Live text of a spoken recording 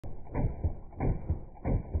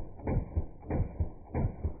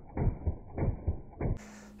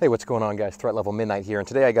Hey, what's going on, guys? Threat Level Midnight here, and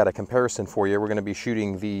today I got a comparison for you. We're going to be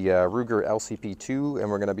shooting the Ruger LCP II, and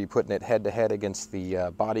we're going to be putting it head-to-head against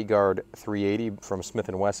the Bodyguard.380 from Smith &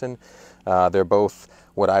 Wesson. They're both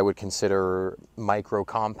what I would consider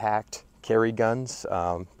micro-compact carry guns,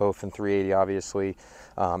 both in 380, obviously.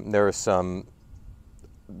 There are some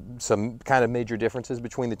kind of major differences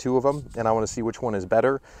between the two of them, and I want to see which one is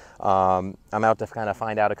better. I'm out to kind of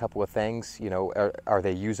find out a couple of things. You know, are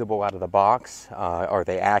they usable out of the box? Are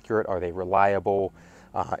they accurate? Are they reliable?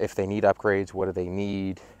 If they need upgrades, what do they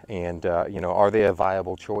need? And you know, are they a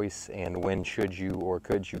viable choice? And when should you or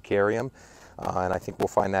could you carry them? And I think we'll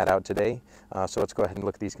find that out today. So let's go ahead and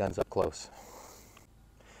look at these guns up close.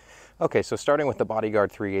 Okay, so starting with the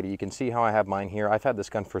Bodyguard.380, you can see how I have mine here. I've had this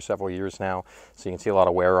gun for several years now, so you can see a lot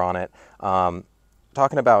of wear on it.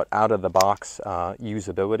 Talking about out-of-the-box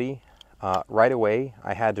usability, right away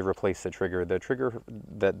I had to replace the trigger. The trigger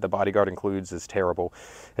that the Bodyguard includes is terrible.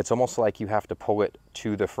 It's almost like you have to pull it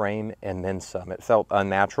to the frame and then some. It felt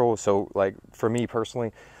unnatural, so like for me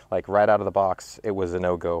personally, like right out of the box, it was a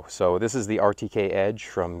no-go. So this is the RTK Edge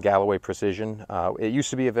from Galloway Precision. It used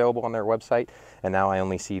to be available on their website, and now I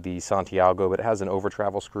only see the Santiago, but it has an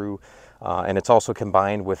over-travel screw, and it's also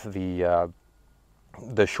combined with the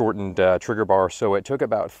shortened trigger bar, so it took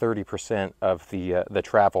about 30% of the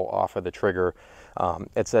travel off of the trigger.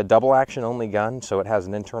 It's a double-action only gun, so it has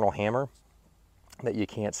an internal hammer that you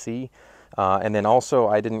can't see, and then also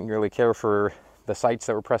I didn't really care for the sights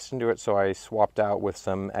that were pressed into it, so I swapped out with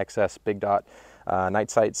some XS big dot night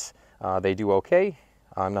sights. They do okay.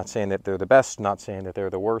 I'm not saying that they're the best, not saying that they're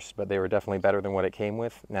the worst, but they were definitely better than what it came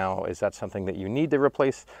with. Now, is that something that you need to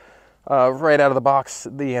replace right out of the box?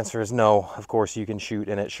 The answer is no. Of course, you can shoot,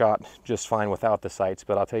 and it shot just fine without the sights,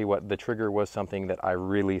 but I'll tell you what, the trigger was something that I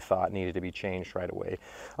really thought needed to be changed right away.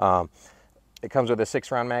 It comes with a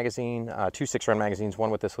 6-round magazine, two 6-round magazines, one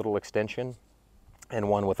with this little extension and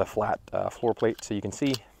one with a flat floor plate. So you can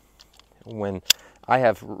see when I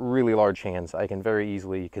have really large hands, I can very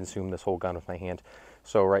easily consume this whole gun with my hand.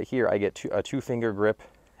 So right here, I get a 2-finger grip,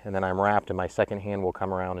 and then I'm wrapped, and my second hand will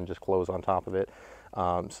come around and just close on top of it.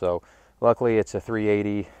 So luckily it's a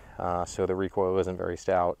 380, so the recoil isn't very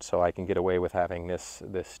stout, so I can get away with having this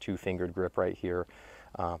 2-fingered grip right here.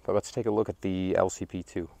 But let's take a look at the LCP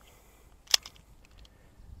II. All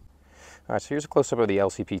right, so here's a close-up of the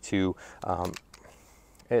LCP II.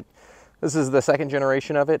 This is the 2nd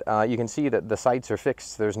generation of it. You can see that the sights are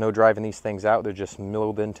fixed. There's no driving these things out. They're just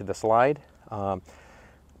milled into the slide.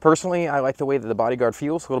 Personally, I like the way that the Bodyguard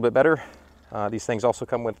feels a little bit better. These things also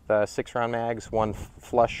come with 6-round mags, one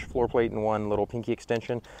flush floor plate and one little pinky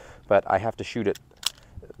extension, but I have to shoot it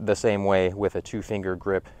the same way with a 2-finger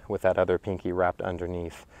grip with that other pinky wrapped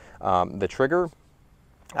underneath. The trigger,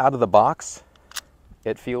 out of the box,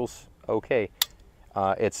 it feels okay.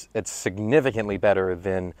 It's significantly better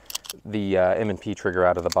than the M&P trigger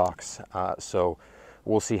out of the box, so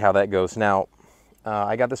we'll see how that goes. Now,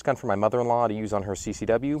 I got this gun for my mother-in-law to use on her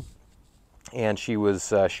CCW, and she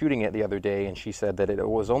was shooting it the other day, and she said that it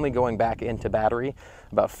was only going back into battery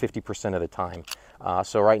about 50% of the time.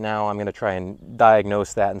 So right now I'm going to try and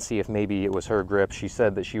diagnose that and see if maybe it was her grip. She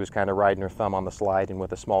said that she was kind of riding her thumb on the slide, and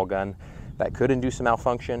with a small gun that could induce a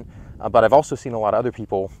malfunction. But I've also seen a lot of other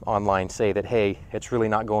people online say that, hey, it's really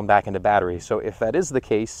not going back into battery. So if that is the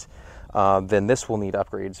case, then this will need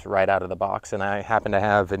upgrades right out of the box. And I happen to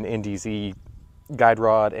have an NDZ guide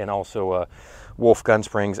rod and also a Wolf Gun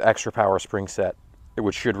Springs extra power spring set,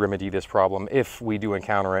 which should remedy this problem if we do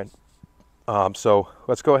encounter it. So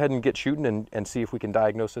let's go ahead and get shooting and see if we can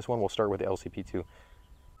diagnose this one. We'll start with the LCP II.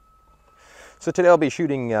 So today I'll be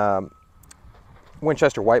shooting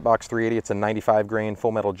Winchester White Box 380. It's a 95 grain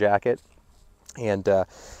full metal jacket, and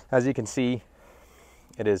as you can see,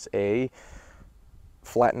 it is a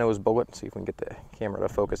flat nosed bullet. Let's see if we can get the camera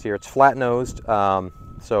to focus here. It's flat nosed,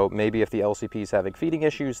 so maybe if the LCP is having feeding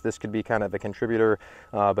issues, this could be kind of a contributor,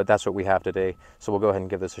 but that's what we have today, so we'll go ahead and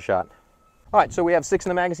give this a shot. All right, so we have 6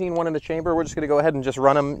 in the magazine, 1 in the chamber. We're just going to go ahead and just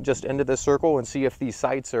run them just into this circle and see if these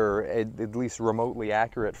sights are at least remotely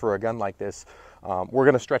accurate for a gun like this. We're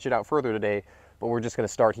going to stretch it out further today, but we're just going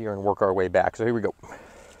to start here and work our way back. So here we go.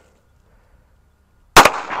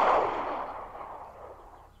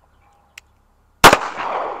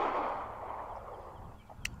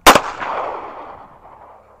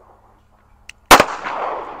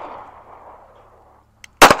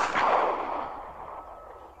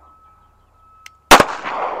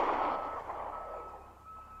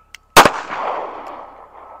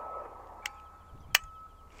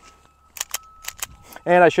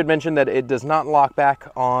 And I should mention that it does not lock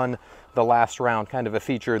back on the last round, kind of a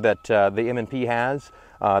feature that the M&P has,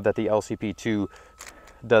 that the LCP II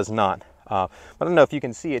does not. But I don't know if you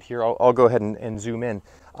can see it here. I'll go ahead and zoom in.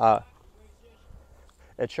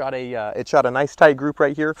 It shot a nice tight group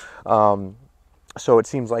right here. So it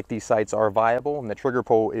seems like these sights are viable, and the trigger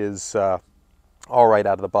pull is all right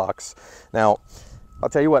out of the box. Now, I'll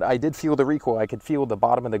tell you what, I did feel the recoil. I could feel the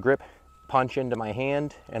bottom of the grip punch into my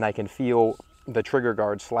hand, and I can feel the trigger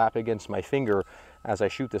guard slap against my finger as I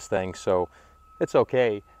shoot this thing. So it's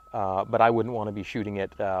okay, but I wouldn't want to be shooting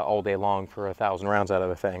it all day long for 1,000 rounds out of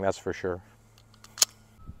the thing, that's for sure.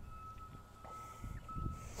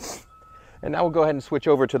 And now we'll go ahead and switch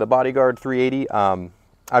over to the Bodyguard.380.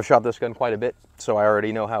 I've shot this gun quite a bit, so I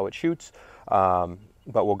already know how it shoots.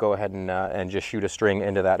 But we'll go ahead and just shoot a string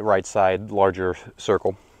into that right side larger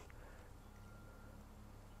circle.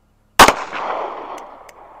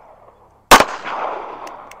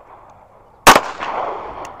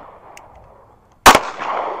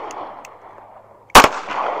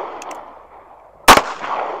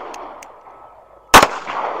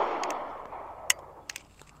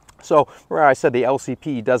 So where I said the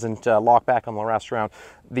LCP doesn't lock back on the last round,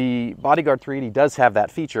 the Bodyguard.380 does have that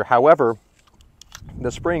feature. However, the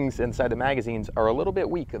springs inside the magazines are a little bit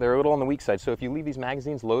weak. They're a little on the weak side. So if you leave these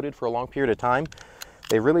magazines loaded for a long period of time,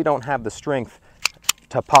 they really don't have the strength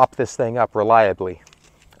to pop this thing up reliably.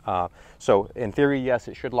 So in theory, yes,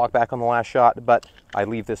 it should lock back on the last shot, but I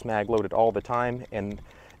leave this mag loaded all the time, and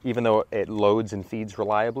even though it loads and feeds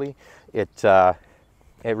reliably, it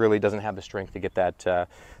really doesn't have the strength to get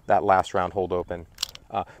that last round hold open.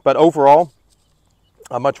 But overall,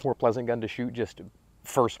 a much more pleasant gun to shoot. Just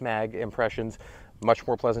first mag impressions, much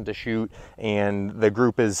more pleasant to shoot, and the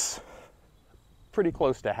group is pretty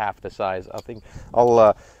close to half the size. I think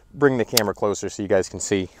I'll bring the camera closer so you guys can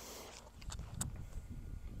see.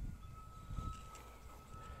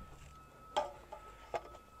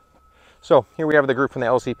 So here we have the group from the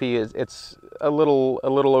LCP. It's a little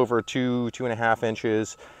over 2.5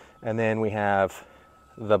 inches, and then we have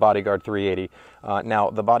the Bodyguard.380.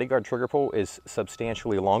 Now the Bodyguard trigger pull is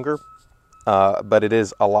substantially longer, but it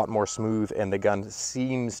is a lot more smooth, and the gun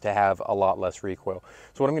seems to have a lot less recoil.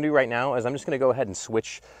 So what I'm going to do right now is I'm just going to go ahead and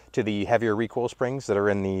switch to the heavier recoil springs that are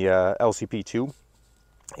in the LCP II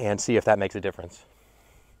and see if that makes a difference.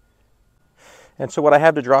 And so what I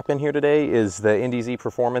have to drop in here today is the Indy Z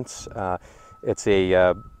Performance. It's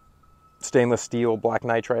a stainless steel black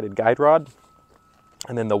nitrided guide rod,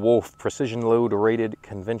 and then the Wolf Precision Load Rated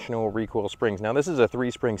Conventional Recoil Springs. Now this is a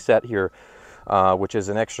 3-spring set here, which is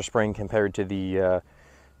an extra spring compared to the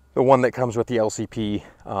one that comes with the LCP.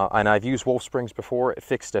 And I've used Wolf springs before. It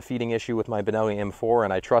fixed a feeding issue with my Benelli M4,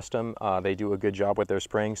 and I trust them. They do a good job with their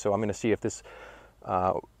springs, so I'm going to see if this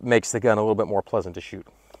makes the gun a little bit more pleasant to shoot.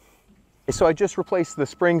 So I just replaced the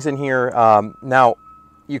springs in here. Now,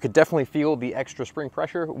 you could definitely feel the extra spring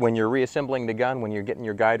pressure when you're reassembling the gun, when you're getting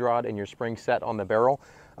your guide rod and your spring set on the barrel.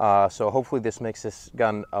 So hopefully this makes this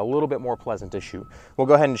gun a little bit more pleasant to shoot. We'll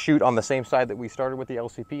go ahead and shoot on the same side that we started with the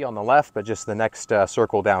LCP on the left, but just the next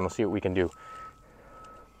circle down. We'll see what we can do.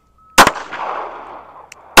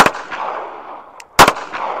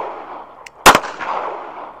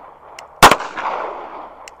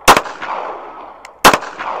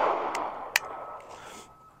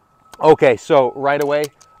 Okay, so right away,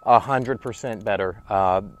 100% better.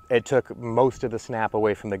 It took most of the snap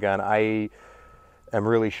away from the gun. I am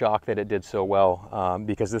really shocked that it did so well,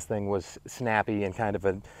 because this thing was snappy and kind of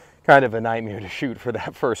a nightmare to shoot for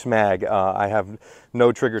that first mag. I have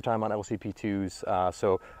no trigger time on LCP IIs,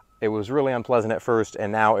 so it was really unpleasant at first,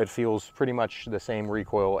 and now it feels pretty much the same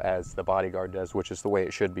recoil as the Bodyguard does, which is the way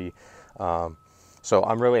it should be. So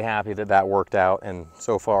I'm really happy that that worked out, and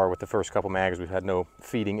so far with the first couple mags we've had no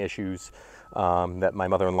feeding issues that my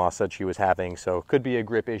mother-in-law said she was having. So could be a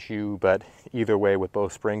grip issue, but either way with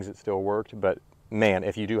both springs it still worked. But man,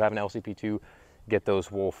 if you do have an LCP II, get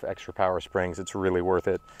those Wolf extra power springs. It's really worth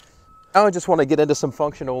it. Now I just want to get into some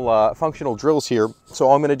functional drills here. So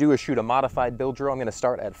all I'm going to do is shoot a modified bill drill. I'm going to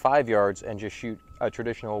start at 5 yards and just shoot a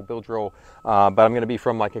traditional bill drill, but I'm going to be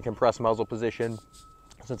from like a compressed muzzle position,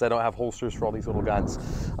 since I don't have holsters for all these little guns,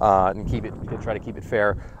 and try to keep it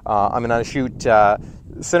fair. I'm going to shoot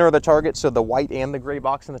center of the target, so the white and the gray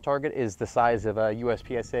box in the target is the size of a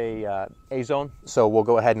USPSA A-zone, so we'll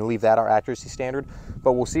go ahead and leave that our accuracy standard.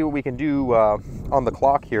 But we'll see what we can do on the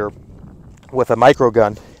clock here with a micro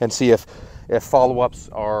gun and see if follow-ups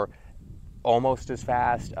are almost as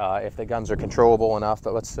fast, if the guns are controllable enough.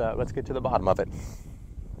 But let's get to the bottom of it.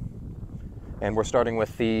 And we're starting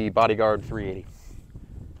with the Bodyguard.380.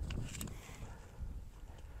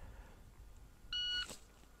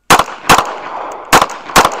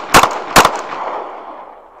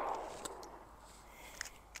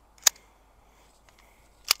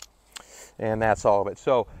 And that's all of it.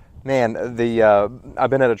 So, man, I've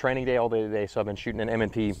been at a training day all day today, so I've been shooting an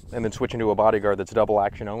M&P and then switching to a Bodyguard that's double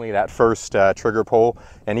action only. That first trigger pull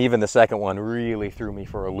and even the second one really threw me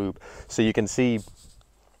for a loop. So you can see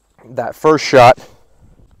that first shot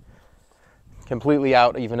completely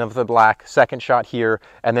out even of the black, second shot here,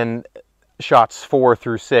 and then shots 4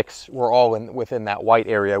 through 6 were all within that white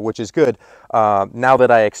area, which is good. Now that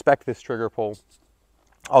I expect this trigger pull,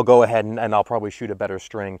 I'll go ahead and I'll probably shoot a better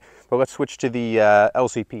string. But let's switch to the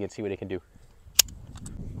LCP and see what it can do.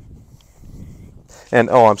 And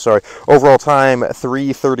oh, I'm sorry, overall time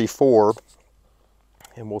 3:34,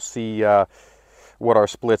 and we'll see what our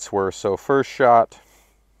splits were. So first shot,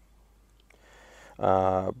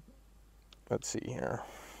 let's see here.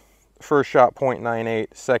 First shot 0.98,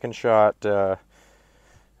 second shot 3.9,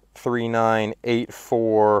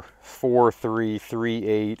 8.4, 4.3,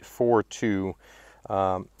 3.8, 4.2.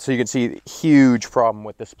 So you can see huge problem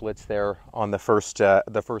with the splits there on the first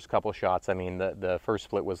couple shots. I mean, the first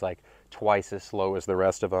split was like twice as slow as the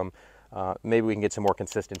rest of them. Maybe we can get some more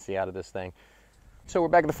consistency out of this thing. So we're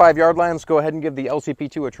back at the 5-yard line. Let's go ahead and give the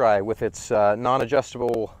LCP II a try with its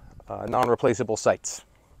non-adjustable, non-replaceable sights.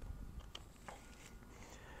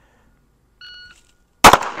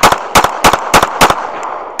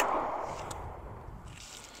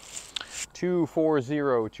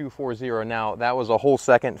 240, 240. Now that was a whole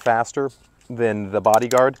second faster than the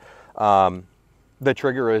Bodyguard. The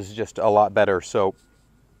trigger is just a lot better. So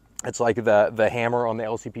it's like the hammer on the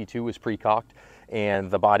LCP II is pre-cocked, and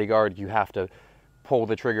the Bodyguard, you have to pull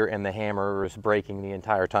the trigger and the hammer is braking the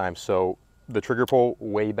entire time. So the trigger pull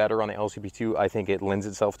way better on the LCP II. I think it lends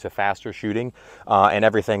itself to faster shooting, and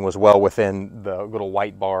everything was well within the little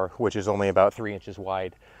white bar, which is only about 3 inches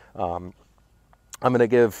wide. I'm gonna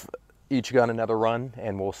give each gun another run,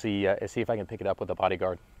 and we'll see if I can pick it up with the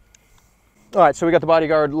Bodyguard. All right, so we got the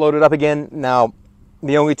Bodyguard loaded up again. Now,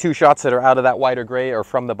 the only 2 shots that are out of that white or gray are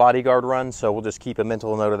from the Bodyguard run, so we'll just keep a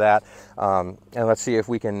mental note of that. And let's see if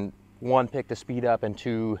we can, 1, pick the speed up, and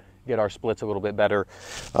 2, get our splits a little bit better.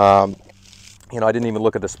 You know, I didn't even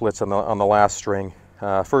look at the splits on the last string.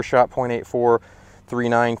 First shot 0.84,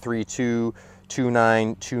 3.9, 3.2,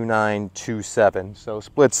 2.9, 2.9, 2.7. So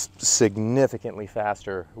splits significantly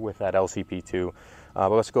faster with that LCP II.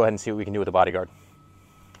 But let's go ahead and see what we can do with the Bodyguard.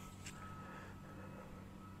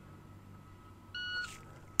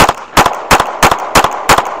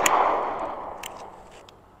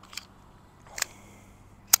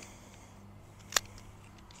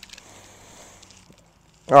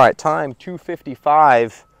 All right, time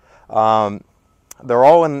 2:55. They're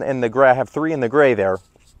all in the gray. I have 3 in the gray there.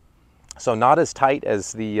 So not as tight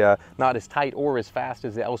as the, not as tight or as fast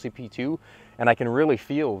as the LCP II, and I can really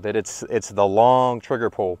feel that it's the long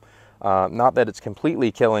trigger pull. Not that it's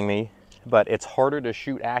completely killing me, but it's harder to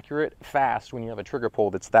shoot accurate fast when you have a trigger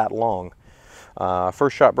pull that's that long.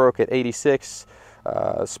 First shot broke at 86,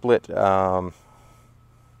 split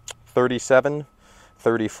 37,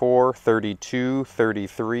 34, 32,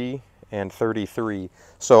 33, and 33.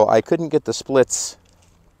 So I couldn't get the splits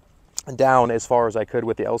down as far as I could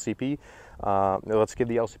with the LCP. Let's give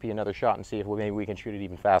the LCP another shot and see if maybe we can shoot it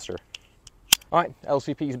even faster. All right,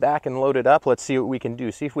 LCP's back and loaded up. Let's see what we can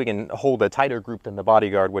do. See if we can hold a tighter group than the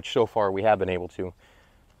Bodyguard, which so far we have been able to.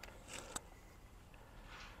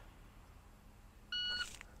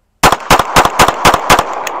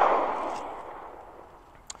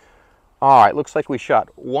 All right, looks like we shot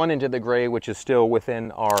 1 into the gray, which is still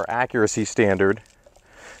within our accuracy standard.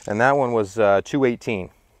 And that one was 218.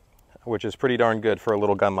 Which is pretty darn good for a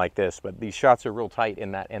little gun like this. But these shots are real tight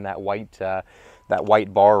in that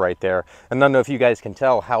white bar right there. And I don't know if you guys can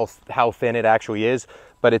tell how thin it actually is,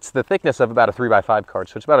 but it's the thickness of about a 3x5 card,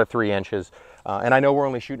 so it's about 3 inches. And I know we're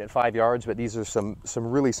only shooting at 5 yards, but these are some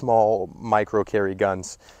really small micro carry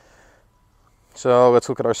guns. So let's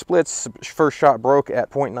look at our splits. First shot broke at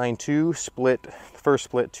 0.92. First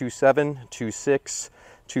split 2.7, 2.6,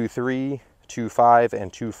 2.3, 2.5,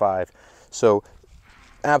 and 2.5. So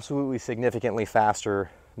absolutely significantly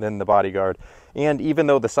faster than the Bodyguard. And even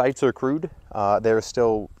though the sights are crude, they're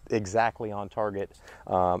still exactly on target,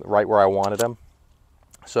 right where I wanted them.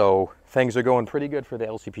 So things are going pretty good for the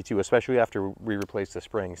LCP II, especially after we replaced the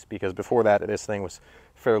springs, because before that, this thing was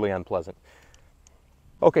fairly unpleasant.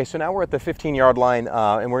 Okay, so now we're at the 15-yard line,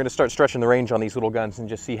 and we're going to start stretching the range on these little guns and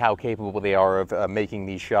just see how capable they are of making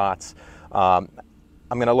these shots.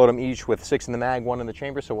 I'm going to load them each with 6 in the mag, 1 in the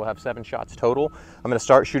chamber, so we'll have 7 shots total. I'm going to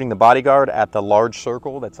start shooting the Bodyguard at the large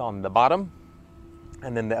circle that's on the bottom,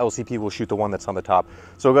 and then the LCP will shoot the one that's on the top.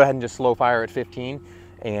 So we'll go ahead and just slow fire at 15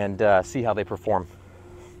 and see how they perform.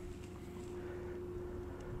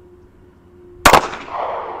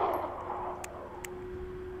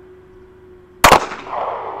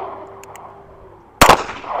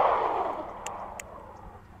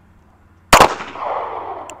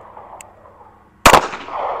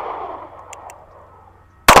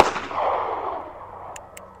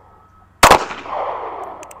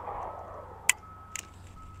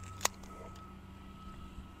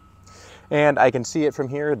 And I can see it from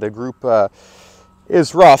here. The group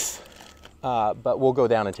is rough, but we'll go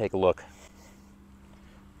down and take a look.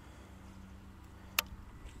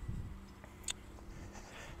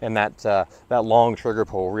 And that long trigger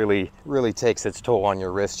pull really takes its toll on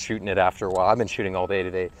your wrist shooting it after a while. I've been shooting all day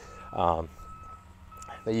today.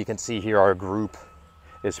 But you can see here our group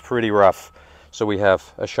is pretty rough. So we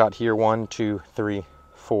have a shot here, 1, 2, 3,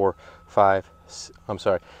 4, 5, I'm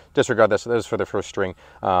sorry, disregard this, this is for the first string.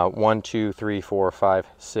 1, 2, 3, 4, 5,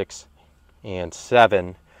 6, and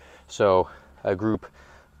 7. So a group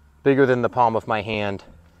bigger than the palm of my hand,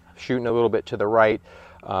 shooting a little bit to the right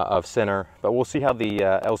of center, but we'll see how the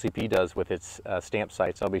LCP does with its stamp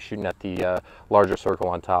sights. I'll be shooting at the larger circle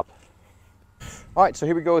on top. All right, so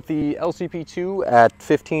here we go with the LCP II at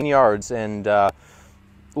 15 yards, and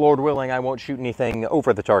Lord willing, I won't shoot anything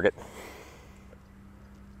over the target.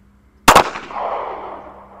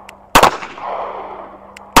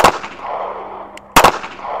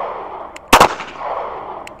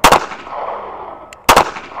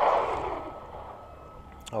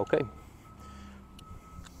 Okay.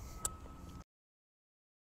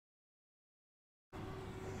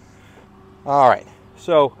 All right,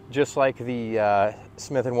 so just like the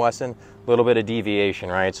Smith & Wesson, a little bit of deviation,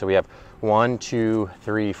 right? So we have 1, 2,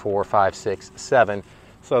 3, 4, 5, 6, 7.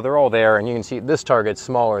 So they're all there, and you can see this target's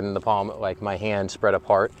smaller than the palm, like my hand spread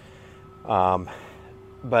apart.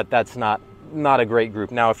 But that's not a great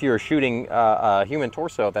group. Now, if you're shooting a human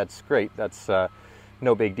torso, that's great. That's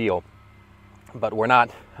no big deal. But we're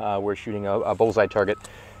not. We're shooting a bullseye target.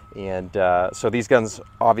 And so these guns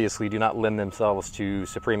obviously do not lend themselves to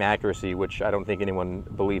supreme accuracy, which I don't think anyone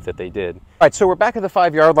believed that they did. All right, so we're back at the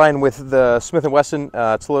 5-yard line with the Smith & Wesson.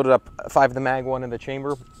 It's loaded up 5 in the mag, 1 in the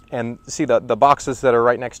chamber. And see the boxes that are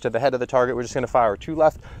right next to the head of the target. We're just going to fire 2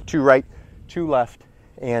 left, 2 right, 2 left,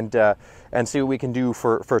 and see what we can do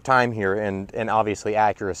for time here and obviously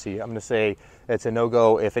accuracy. I'm going to say it's a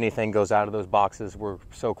no-go if anything goes out of those boxes. We're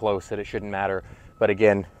so close that it shouldn't matter. But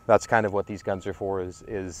again, that's kind of what these guns are for,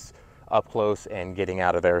 is up close and getting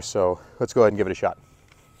out of there. So let's go ahead and give it a shot.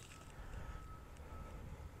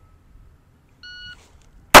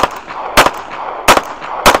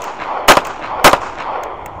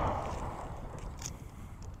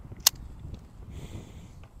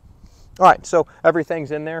 All right, so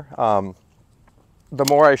everything's in there. The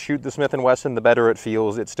more I shoot the Smith & Wesson, the better it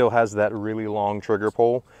feels. It still has that really long trigger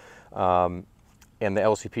pull. And the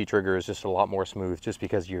LCP trigger is just a lot more smooth, just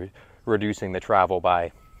because you're reducing the travel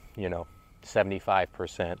by,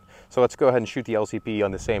 75%. So let's go ahead and shoot the LCP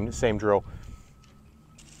on the same drill.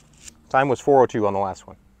 Time was 4:02 on the last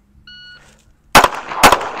one.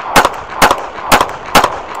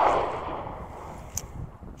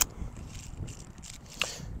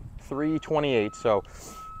 .328. So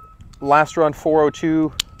last run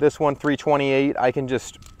 4:02. This one 3:28. I can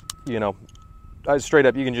just, straight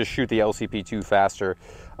up, you can just shoot the LCP II faster.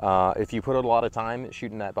 If you put a lot of time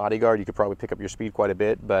shooting that Bodyguard, you could probably pick up your speed quite a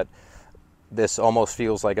bit, but this almost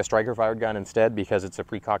feels like a striker fired gun instead, because it's a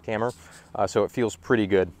pre-cocked hammer, so it feels pretty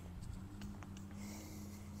good.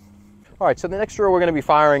 All right, so the next drill we're going to be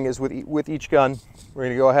firing is with each gun. We're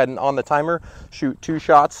going to go ahead and on the timer shoot 2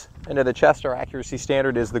 shots into the chest. Our accuracy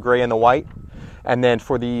standard is the gray and the white. And then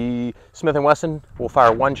for the Smith & Wesson, we'll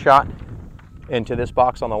fire 1 shot into this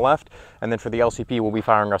box on the left, and then for the LCP, we'll be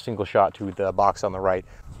firing our single shot to the box on the right.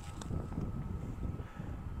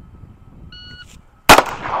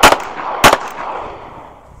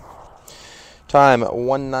 Time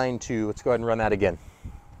 1:92. Let's go ahead and run that again.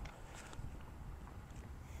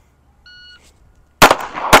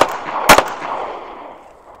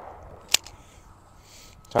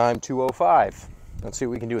 Time 2:05. Let's see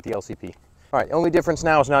what we can do with the LCP. All right, the only difference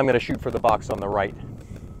now is I'm going to shoot for the box on the right.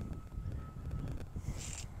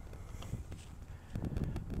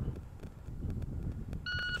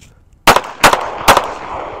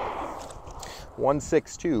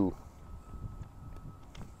 .162.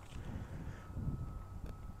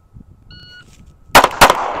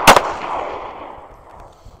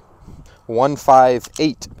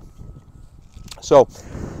 .158. So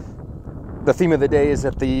the theme of the day is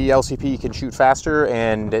that the LCP can shoot faster,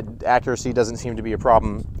 and accuracy doesn't seem to be a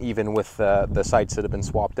problem even with the sights that have been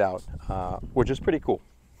swapped out, which is pretty cool.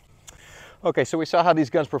 Okay, so we saw how these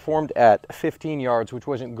guns performed at 15 yards, which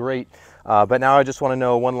wasn't great, but now I just want to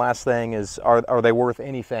know one last thing is, are they worth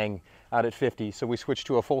anything out at 50? So we switched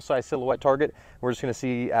to a full-size silhouette target. We're just going to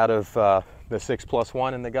see out of the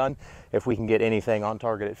 6+1 in the gun if we can get anything on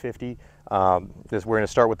target at 50. We're going to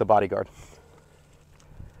start with the Bodyguard.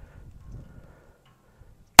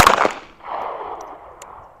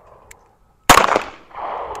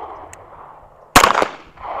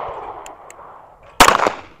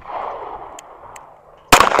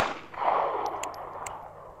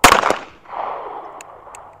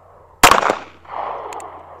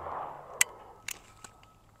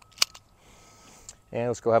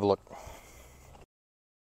 let's go have a look.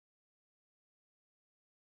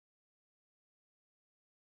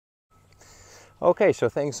 Okay, so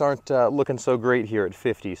things aren't looking so great here at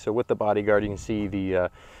 50. So with the Bodyguard, you can see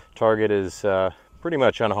the target is pretty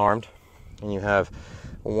much unharmed. And you have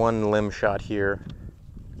one limb shot here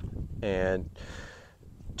and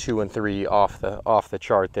 2 and 3 off the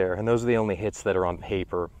chart there. And those are the only hits that are on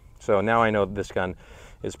paper. So now I know that this gun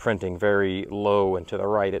is printing very low and to the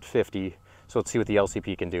right at 50. So let's see what the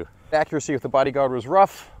LCP can do. The accuracy with the Bodyguard was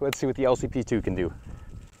rough. Let's see what the LCP II can do.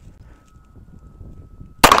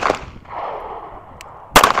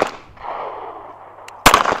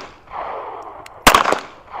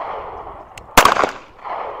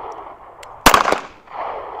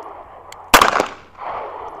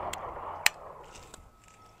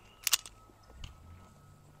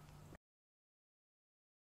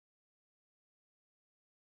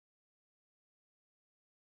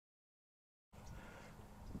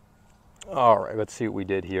 All right, let's see what we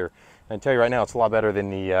did here. And I tell you right now, it's a lot better than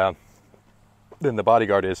the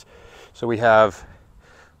Bodyguard is. So we have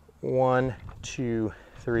 1, 2,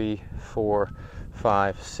 3, 4,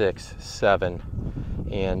 5, 6, 7,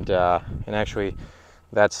 and actually,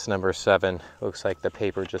 that's number 7. Looks like the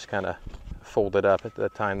paper just kind of folded up at the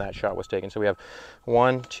time that shot was taken. So we have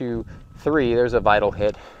 1, 2, 3. There's a vital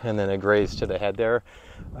hit, and then a graze to the head there,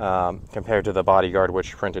 compared to the Bodyguard,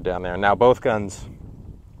 which printed down there. Now both guns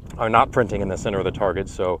are not printing in the center of the target,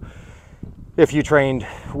 so if you trained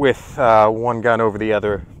with one gun over the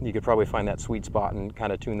other, you could probably find that sweet spot and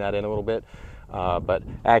kind of tune that in a little bit, but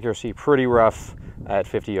accuracy pretty rough at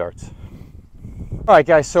 50 yards. All right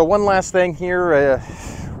guys, so one last thing here,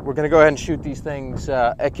 we're going to go ahead and shoot these things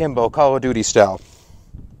akimbo, Call of Duty style.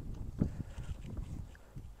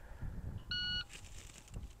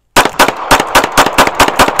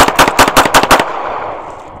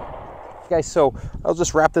 Guys, so I'll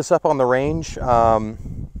just wrap this up on the range.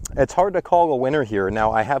 It's hard to call a winner here.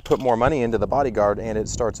 Now I have put more money into the Bodyguard and it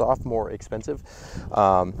starts off more expensive.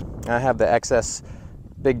 I have the XS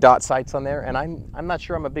big dot sights on there, and I'm not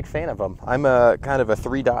sure I'm a big fan of them. I'm a kind of a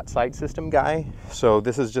 3-dot sight system guy, so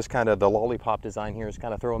this is just kind of the lollipop design here is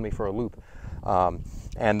kind of throwing me for a loop.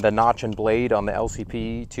 And the notch and blade on the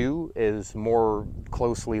LCP II is more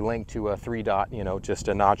closely linked to a 3-dot, you know, just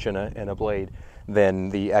a notch and a blade, than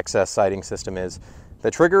the XS sighting system is.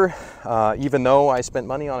 The trigger, even though I spent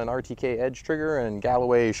money on an RTK Edge trigger and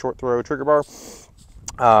Galloway short throw trigger bar,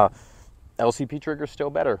 LCP trigger is still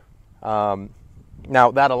better.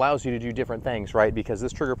 Now that allows you to do different things, right? Because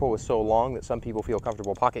this trigger pull is so long that some people feel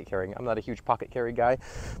comfortable pocket carrying. I'm not a huge pocket carry guy,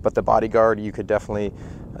 but the Bodyguard you could definitely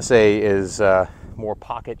say is more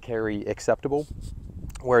pocket carry acceptable,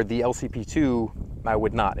 where the LCP II I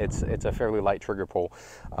would not. It's a fairly light trigger pull,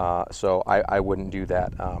 so I wouldn't do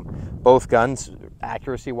that. Both guns,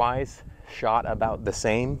 accuracy wise, shot about the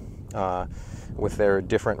same with their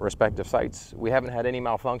different respective sights. We haven't had any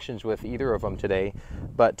malfunctions with either of them today,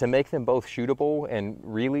 but to make them both shootable and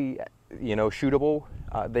really, you know, shootable,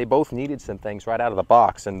 they both needed some things right out of the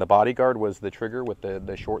box. And the Bodyguard was the trigger with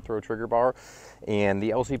the short throw trigger bar, and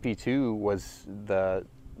the LCP II was the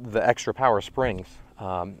extra power springs.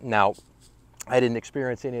 Now, I didn't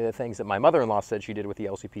experience any of the things that my mother-in-law said she did with the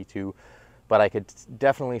LCP II, but I could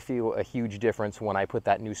definitely feel a huge difference when I put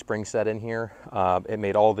that new spring set in here. It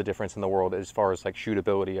made all the difference in the world as far as like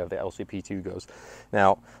shootability of the LCP II goes.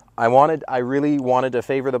 Now, I really wanted to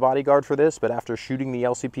favor the Bodyguard for this, but after shooting the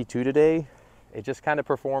LCP II today, it just kind of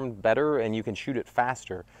performed better and you can shoot it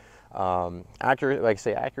faster. Like I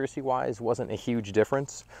say, accuracy-wise wasn't a huge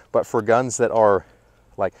difference, but for guns that are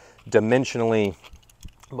like dimensionally,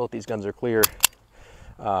 both these guns are clear,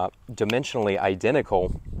 dimensionally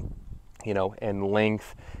identical, you know, in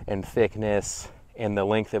length and thickness and the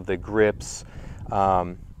length of the grips,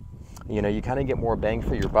 you know, you kind of get more bang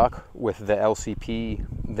for your buck with the LCP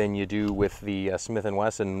than you do with the Smith &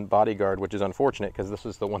 Wesson Bodyguard, which is unfortunate because this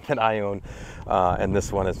is the one that I own, and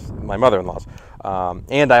this one is my mother-in-law's.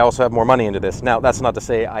 And I also have more money into this. Now, that's not to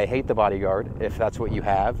say I hate the Bodyguard. If that's what you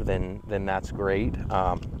have, then that's great.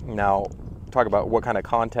 Now, talk about what kind of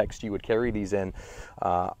context you would carry these in.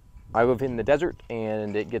 I live in the desert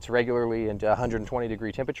and it gets regularly into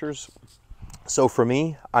 120-degree temperatures. So for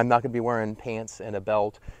me, I'm not going to be wearing pants and a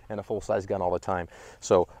belt and a full-size gun all the time.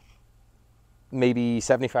 So maybe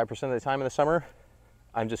 75% of the time in the summer,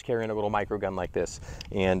 I'm just carrying a little micro gun like this.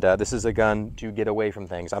 And this is a gun to get away from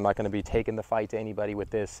things. I'm not going to be taking the fight to anybody with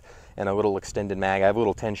this and a little extended mag. I have a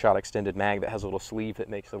little 10-shot extended mag that has a little sleeve that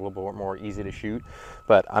makes it a little bit more easy to shoot.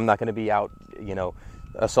 But I'm not going to be out, you know,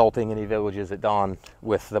 assaulting any villages at dawn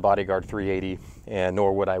with the Bodyguard 380, and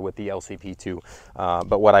nor would I with the LCP II.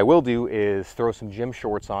 But what I will do is throw some gym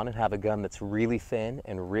shorts on and have a gun that's really thin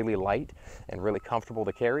and really light and really comfortable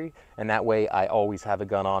to carry, and that way I always have a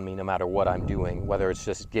gun on me no matter what I'm doing, whether it's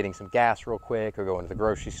just getting some gas real quick or going to the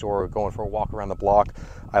grocery store or going for a walk around the block.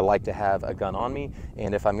 I like to have a gun on me,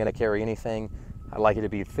 and if I'm going to carry anything, I like it to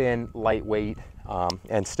be thin, lightweight,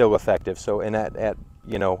 and still effective. So, and at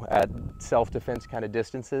self-defense kind of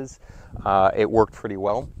distances, it worked pretty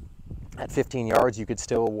well. At 15 yards, you could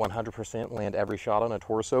still 100% land every shot on a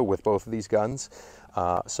torso with both of these guns.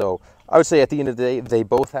 So I would say at the end of the day, they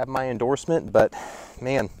both have my endorsement, but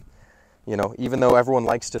man, you know, even though everyone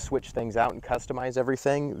likes to switch things out and customize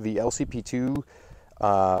everything, the LCP II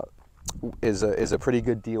is a pretty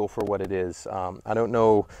good deal for what it is. I don't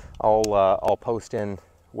know, I'll post in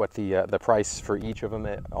what the price for each of them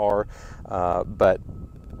are, but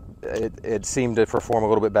it seemed to perform a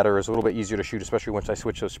little bit better. It was a little bit easier to shoot, especially once I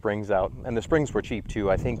switched those springs out. And the springs were cheap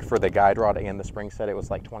too. I think for the guide rod and the spring set, it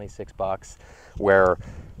was like 26 bucks, where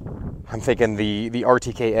I'm thinking the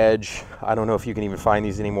RTK Edge, I don't know if you can even find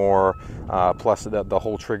these anymore, plus the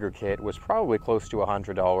whole trigger kit was probably close to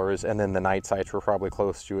 $100, and then the night sights were probably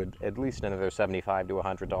close to at least another $75 to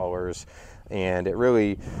 $100, and it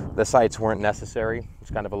really, the sights weren't necessary.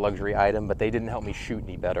 It's kind of a luxury item, but they didn't help me shoot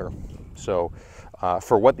any better. So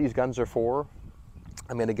for what these guns are for,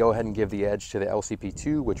 I'm going to go ahead and give the edge to the LCP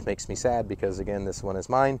II, which makes me sad because, again, this one is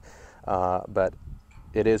mine, but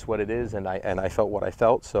it is what it is, and I felt what I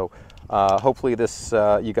felt. So hopefully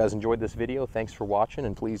you guys enjoyed this video. Thanks for watching,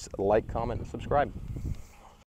 and please like, comment, and subscribe.